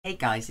Hey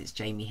guys, it's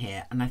Jamie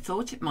here, and I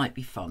thought it might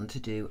be fun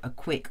to do a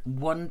quick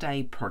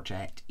one-day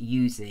project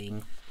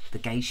using the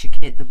geisha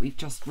kit that we've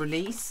just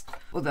released.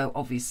 Although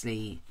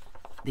obviously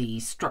the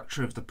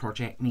structure of the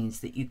project means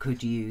that you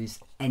could use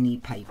any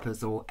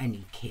papers or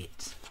any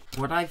kit.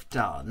 What I've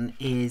done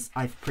is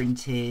I've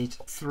printed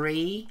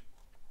 3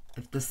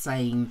 of the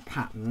same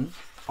pattern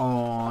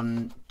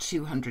on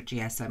 200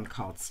 GSM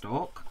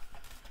cardstock.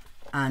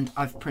 And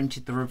I've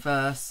printed the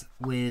reverse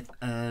with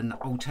an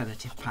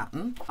alternative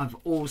pattern. I've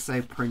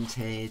also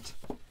printed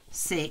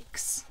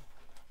 6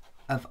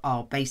 of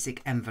our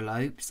basic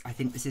envelopes. I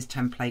think this is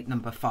template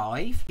number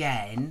 5.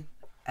 Again,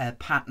 a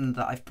pattern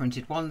that I've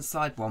printed one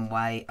side one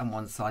way and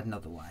one side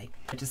another way.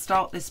 To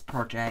start this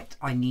project,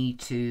 I need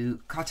to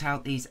cut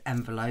out these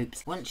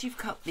envelopes. Once you've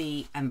cut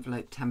the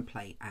envelope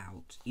template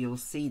out, you'll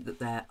see that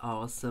there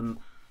are some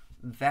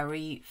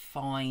very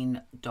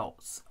fine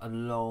dots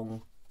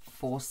along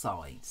 4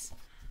 sides.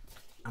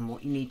 And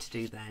what you need to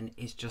do then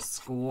is just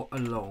score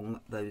along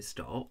those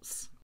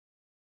dots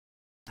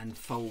and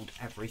fold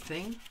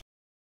everything.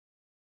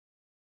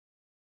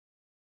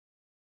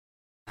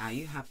 Now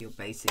you have your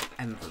basic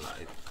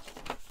envelope.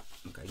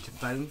 I'm going to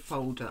bone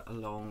folder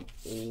along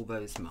all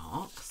those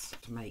marks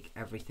to make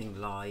everything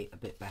lie a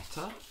bit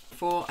better.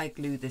 Before I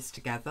glue this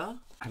together,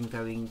 I'm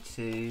going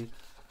to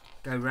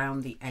go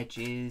round the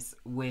edges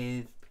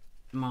with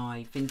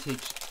my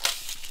vintage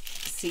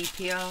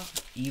sepia.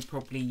 You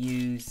probably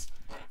use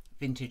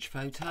vintage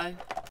photo.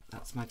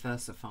 That's my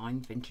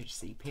VersaFine vintage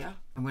sepia.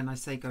 And when I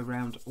say go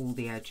round all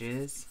the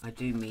edges, I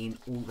do mean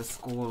all the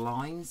score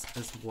lines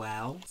as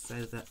well,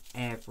 so that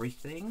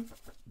everything,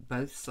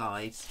 both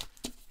sides,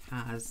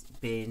 has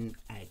been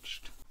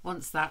edged.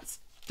 Once that's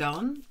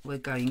done, we're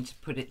going to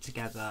put it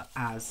together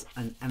as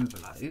an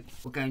envelope.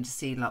 We're going to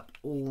seal up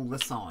all the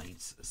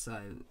sides. So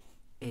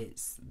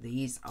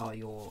these are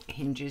your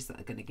hinges that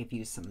are going to give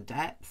you some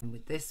depth. And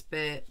with this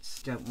bit,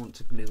 you don't want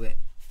to glue it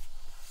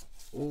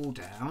all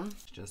down,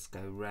 just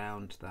go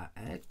round that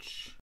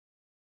edge.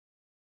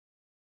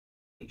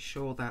 Make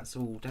sure that's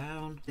all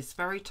down. This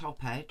very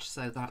top edge,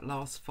 so that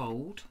last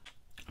fold,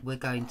 we're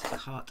going to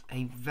cut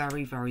a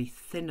very, very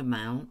thin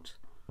amount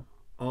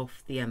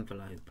off the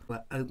envelope.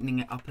 We're opening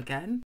it up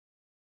again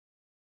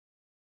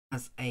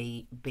as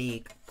a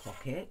big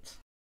pocket.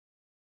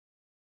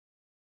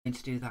 Going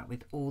to do that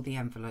with all the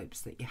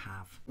envelopes that you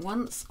have.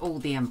 Once all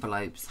the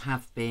envelopes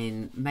have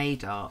been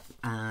made up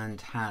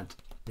and had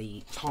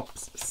the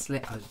tops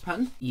slit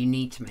open, you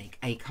need to make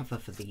a cover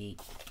for the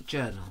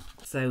journal,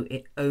 so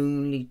it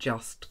only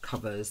just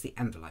covers the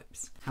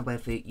envelopes.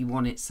 However, you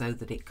want it so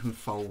that it can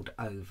fold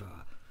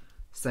over.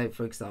 So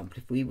for example,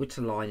 if we were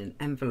to line an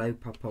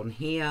envelope up on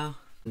here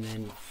and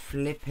then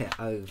flip it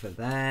over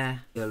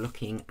there, you're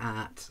looking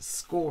at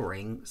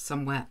scoring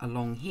somewhere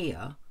along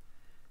here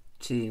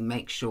to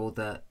make sure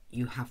that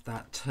you have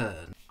that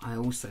turn. I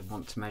also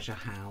want to measure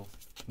how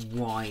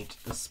wide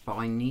the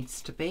spine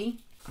needs to be.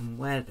 And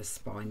where the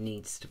spine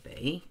needs to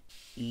be,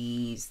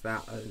 ease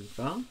that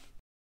over.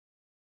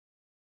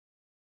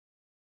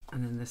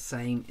 And then the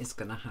same is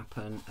going to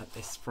happen at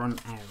this front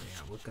area.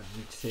 We're going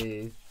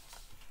to,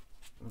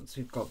 once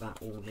we've got that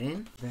all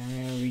in,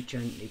 very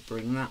gently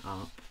bring that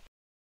up.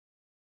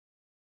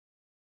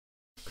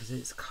 Because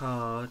it's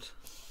card,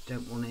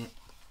 don't want it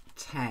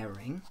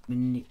tearing.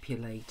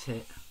 Manipulate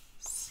it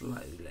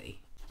slowly.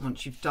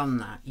 Once you've done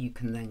that, you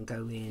can then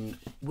go in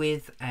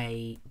with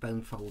a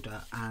bone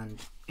folder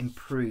and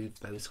improve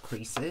those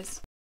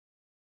creases.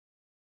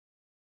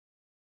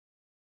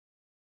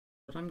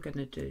 What I'm going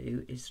to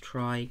do is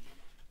try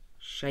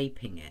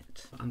shaping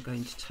it. I'm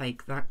going to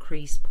take that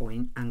crease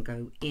point and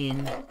go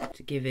in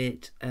to give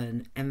it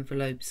an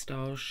envelope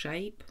style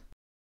shape.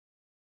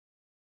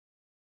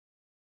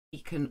 You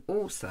can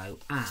also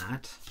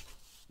add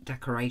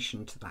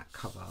decoration to that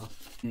cover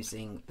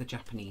using the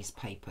Japanese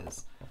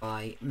papers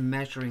by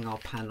measuring our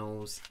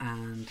panels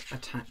and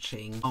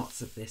attaching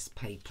parts of this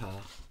paper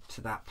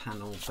to that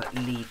panel, but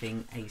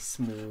leaving a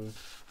small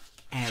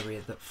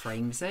area that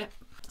frames it.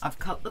 I've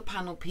cut the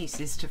panel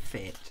pieces to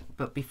fit,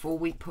 but before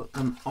we put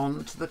them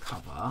onto the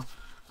cover,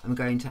 I'm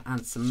going to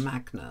add some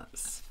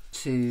magnets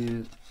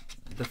to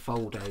the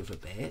fold over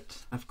bit.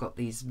 I've got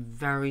these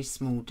very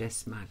small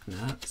disc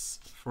magnets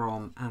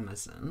from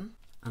Amazon,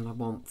 and I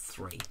want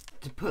 3.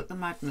 To put the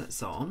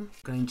magnets on, I'm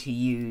going to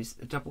use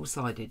a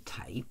double-sided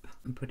tape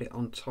and put it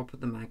on top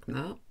of the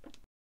magnet.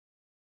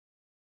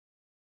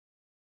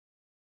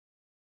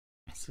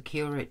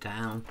 Secure it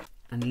down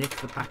and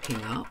lift the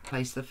backing up.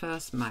 Place the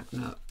first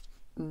magnet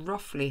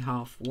roughly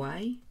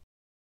halfway.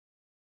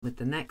 With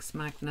the next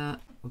magnet,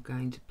 we're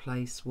going to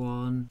place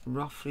one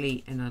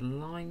roughly in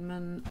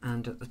alignment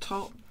and at the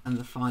top, and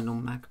the final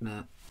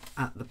magnet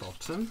at the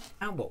bottom.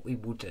 Now what we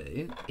will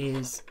do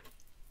is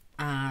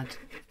add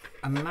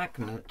a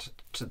magnet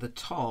to the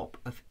top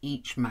of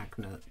each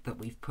magnet that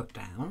we've put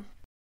down.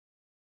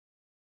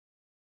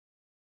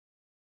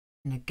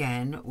 And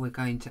again, we're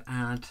going to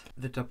add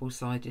the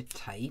double-sided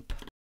tape.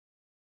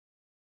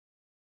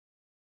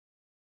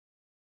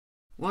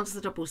 Once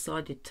the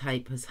double-sided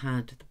tape has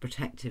had the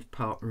protective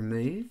part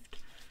removed,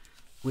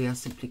 we are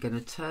simply going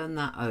to turn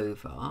that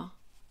over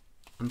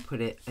and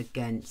put it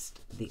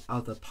against the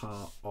other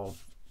part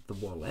of the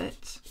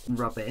wallet,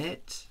 rub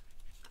it,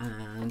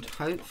 and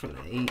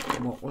hopefully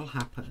what will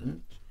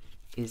happen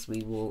is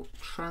we will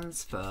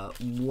transfer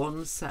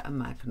one set of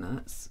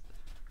magnets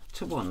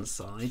to one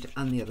side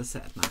and the other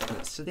set of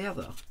magnets to the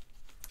other.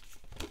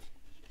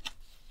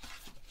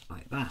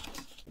 Like that.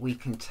 We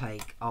can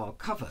take our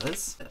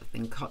covers that have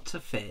been cut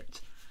to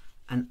fit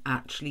and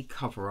actually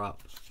cover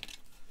up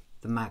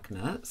the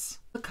magnets.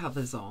 The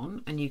covers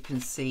on, and you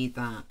can see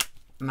that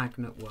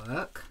magnet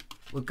work.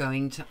 We're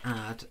going to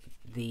add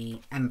the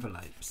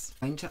envelopes.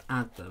 I'm going to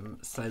add them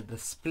so the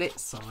split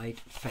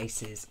side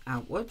faces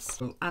outwards.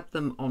 We'll add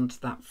them onto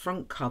that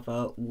front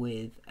cover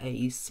with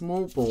a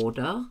small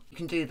border. You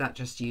can do that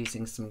just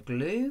using some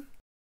glue.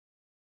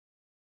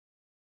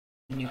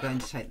 And you're going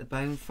to take the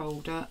bone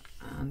folder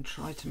and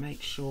try to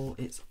make sure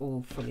it's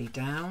all fully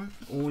down.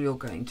 All you're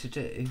going to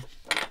do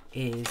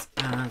is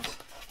add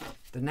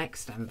the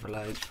next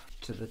envelope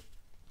to the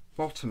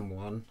bottom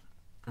one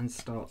and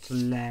start to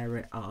layer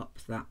it up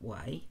that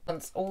way.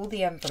 Once all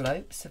the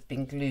envelopes have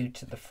been glued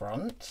to the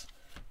front,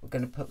 we're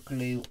going to put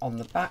glue on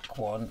the back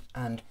one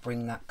and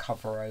bring that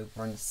cover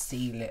over and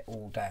seal it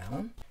all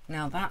down.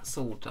 Now that's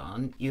all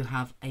done, you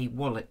have a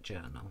wallet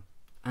journal.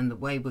 And the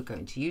way we're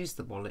going to use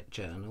the wallet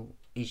journal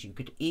is you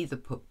could either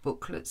put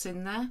booklets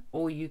in there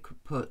or you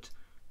could put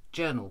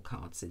journal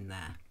cards in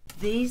there.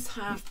 These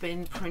have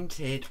been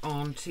printed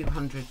on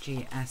 200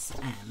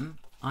 GSM.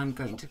 I'm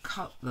going to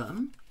cut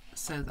them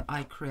so that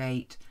I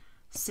create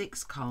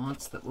 6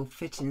 cards that will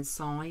fit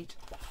inside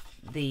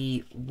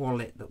the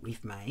wallet that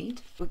we've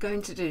made. We're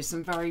going to do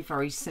some very,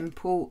 very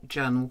simple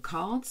journal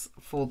cards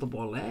for the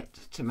wallet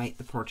to make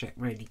the project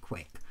really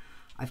quick.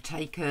 I've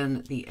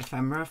taken the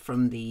ephemera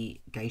from the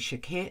geisha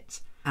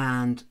kit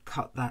and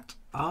cut that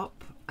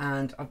up,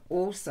 and I've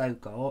also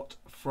got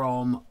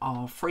from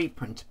our free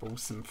printables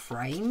some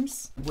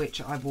frames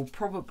which I will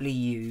probably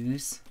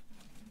use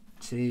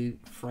to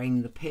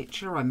frame the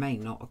picture. I may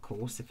not, of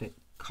course, if it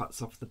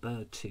cuts off the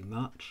bird too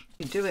much.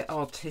 You do it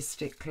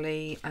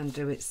artistically and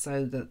do it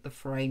so that the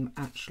frame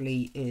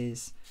actually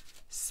is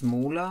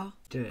smaller.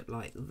 Do it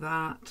like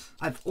that.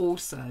 I've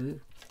also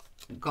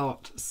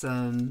got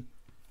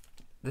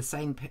the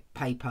same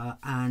paper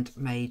and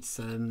made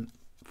some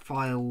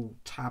file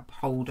tab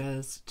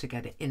holders to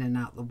get it in and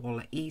out the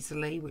wallet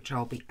easily, which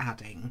I'll be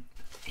adding.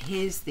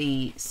 Here's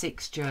the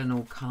 6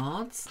 journal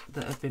cards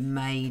that have been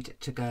made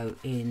to go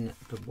in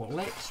the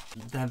wallet.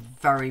 They're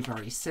very,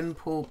 very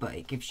simple, but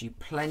it gives you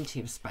plenty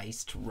of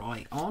space to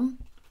write on,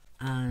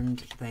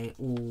 and they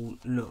all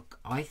look,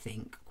 I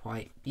think,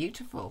 quite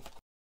beautiful.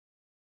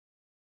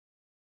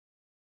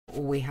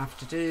 All we have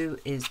to do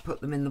is put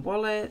them in the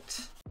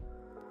wallet.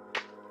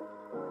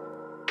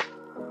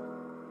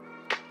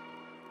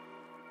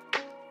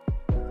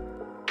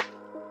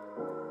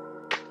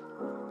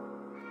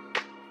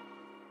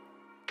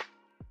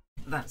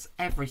 That's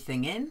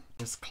everything in.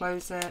 Just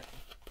close it,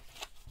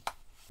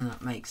 and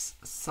that makes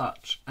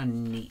such a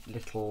neat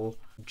little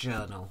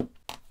journal.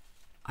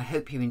 I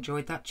hope you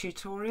enjoyed that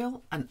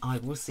tutorial, and I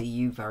will see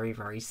you very,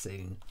 very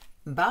soon.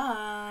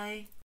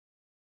 Bye.